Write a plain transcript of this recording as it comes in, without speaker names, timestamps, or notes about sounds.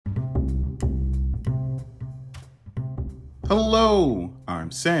Hello,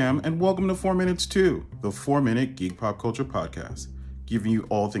 I'm Sam, and welcome to 4 Minutes 2, the 4-minute geek pop culture podcast, giving you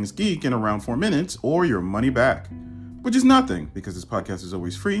all things geek in around 4 minutes or your money back, which is nothing because this podcast is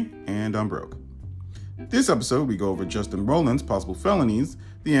always free and I'm broke. This episode, we go over Justin Roiland's possible felonies,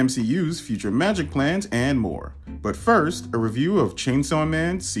 the MCU's future magic plans, and more. But first, a review of Chainsaw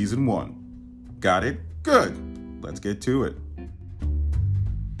Man Season 1. Got it? Good. Let's get to it.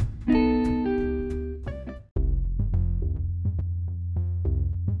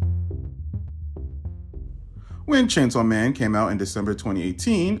 When Chainsaw Man came out in December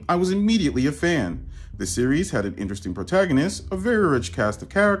 2018, I was immediately a fan. The series had an interesting protagonist, a very rich cast of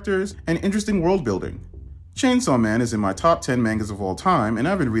characters, and interesting world building. Chainsaw Man is in my top 10 mangas of all time, and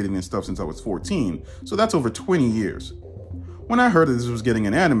I've been reading this stuff since I was 14, so that's over 20 years. When I heard that this was getting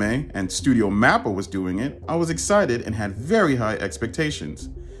an anime, and Studio Mappa was doing it, I was excited and had very high expectations.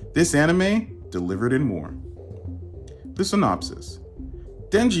 This anime delivered and more. The synopsis.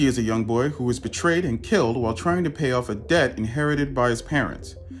 Denji is a young boy who was betrayed and killed while trying to pay off a debt inherited by his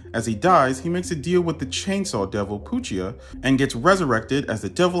parents. As he dies, he makes a deal with the chainsaw devil Puccia and gets resurrected as the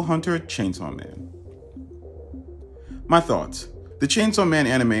devil hunter Chainsaw Man. My thoughts. The Chainsaw Man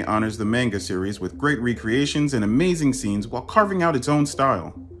anime honors the manga series with great recreations and amazing scenes while carving out its own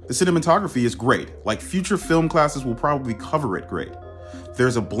style. The cinematography is great, like future film classes will probably cover it great.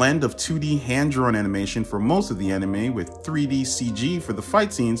 There's a blend of 2D hand-drawn animation for most of the anime with 3D CG for the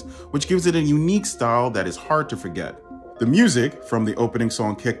fight scenes, which gives it a unique style that is hard to forget. The music, from the opening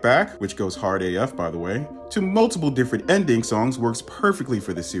song Kickback, which goes hard AF by the way, to multiple different ending songs works perfectly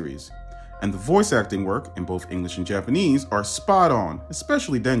for the series. And the voice acting work, in both English and Japanese, are spot on,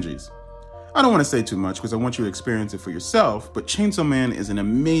 especially Denji's. I don't want to say too much because I want you to experience it for yourself, but Chainsaw Man is an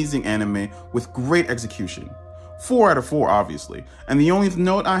amazing anime with great execution. 4 out of 4, obviously, and the only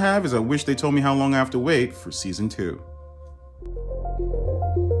note I have is I wish they told me how long I have to wait for Season 2.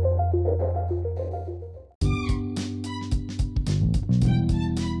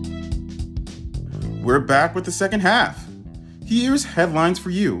 We're back with the second half. Here's Headlines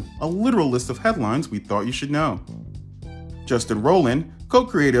for You, a literal list of headlines we thought you should know. Justin Roiland,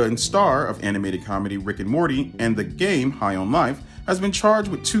 co-creator and star of animated comedy Rick and Morty and the game High on Life, has been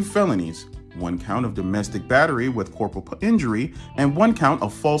charged with 2 felonies. 1 count of domestic battery with corporal injury, and 1 count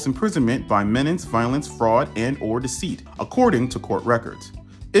of false imprisonment by menace, violence, fraud, and/or deceit, according to court records.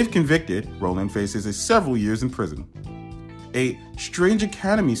 If convicted, Roiland faces several years in prison. A Strange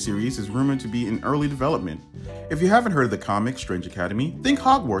Academy series is rumored to be in early development. If you haven't heard of the comic Strange Academy, think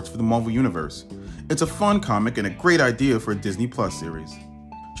Hogwarts for the Marvel Universe. It's a fun comic and a great idea for a Disney Plus series.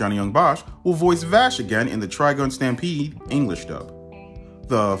 Johnny Young Bosch will voice Vash again in the Trigun Stampede English dub.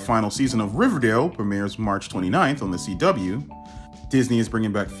 The final season of Riverdale premieres March 29th on the CW. Disney is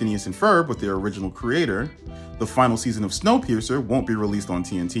bringing back Phineas and Ferb with their original creator. The final season of Snowpiercer won't be released on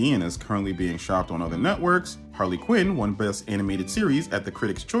TNT and is currently being shopped on other networks. Harley Quinn won Best Animated Series at the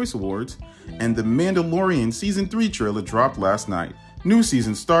Critics' Choice Awards. And The Mandalorian Season 3 trailer dropped last night. New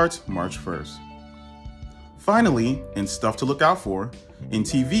season starts March 1st. Finally, in stuff to look out for, in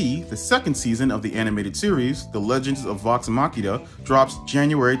TV, the second season of the animated series, The Legends of Vox Machina, drops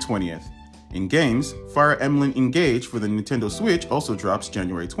January 20th. In games, Fire Emblem Engage for the Nintendo Switch also drops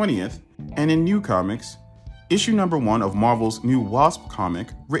January 20th. And in new comics, issue number 1 of Marvel's new Wasp comic,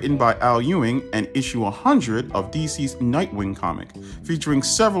 written by Al Ewing, and issue 100 of DC's Nightwing comic, featuring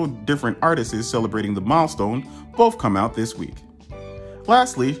several different artists celebrating the milestone, both come out this week.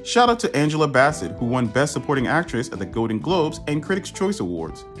 Lastly, shout out to Angela Bassett, who won Best Supporting Actress at the Golden Globes and Critics' Choice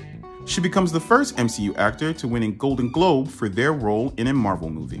Awards. She becomes the first MCU actor to win a Golden Globe for their role in a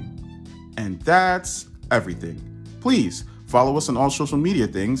Marvel movie. And that's everything. Please follow us on all social media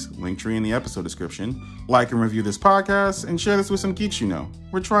things, Linktree in the episode description, like and review this podcast, and share this with some geeks you know.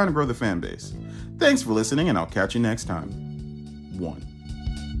 We're trying to grow the fan base. Thanks for listening, and I'll catch you next time. 1.